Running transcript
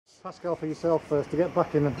Pascal, for yourself first, to get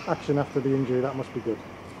back in action after the injury, that must be good.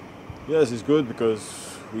 Yes, it's good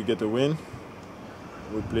because we get a win.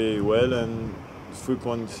 We play well, and 3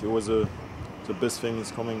 points. It was the best thing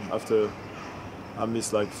is coming after I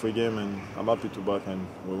missed like 3 games, and I'm happy to back and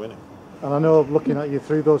we're winning. And I know, looking at you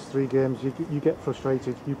through those 3 games, you get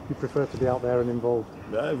frustrated. You prefer to be out there and involved.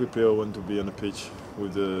 Yeah, every player wants to be on the pitch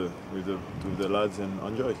with the lads and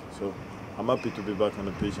enjoy. So I'm happy to be back on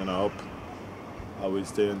the pitch, and I hope I will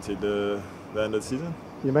stay until the end of the season.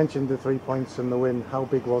 You mentioned the 3 points and the win. How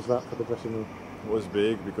big was that for the dressing room? It was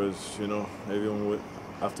big because everyone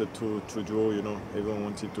after two draw, everyone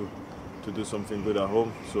wanted to do something good at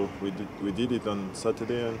home. So we did it on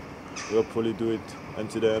Saturday, and we'll probably do it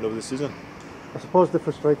until the end of the season. I suppose the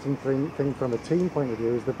frustrating thing from a team point of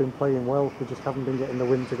view is they've been playing well, we just haven't been getting the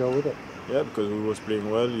win to go with it. Yeah, because we was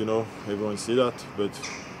playing well, everyone see that, but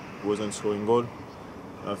wasn't scoring goal.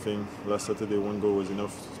 I think last Saturday 1 goal was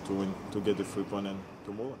enough to win, to get the 3 points and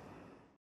to move on.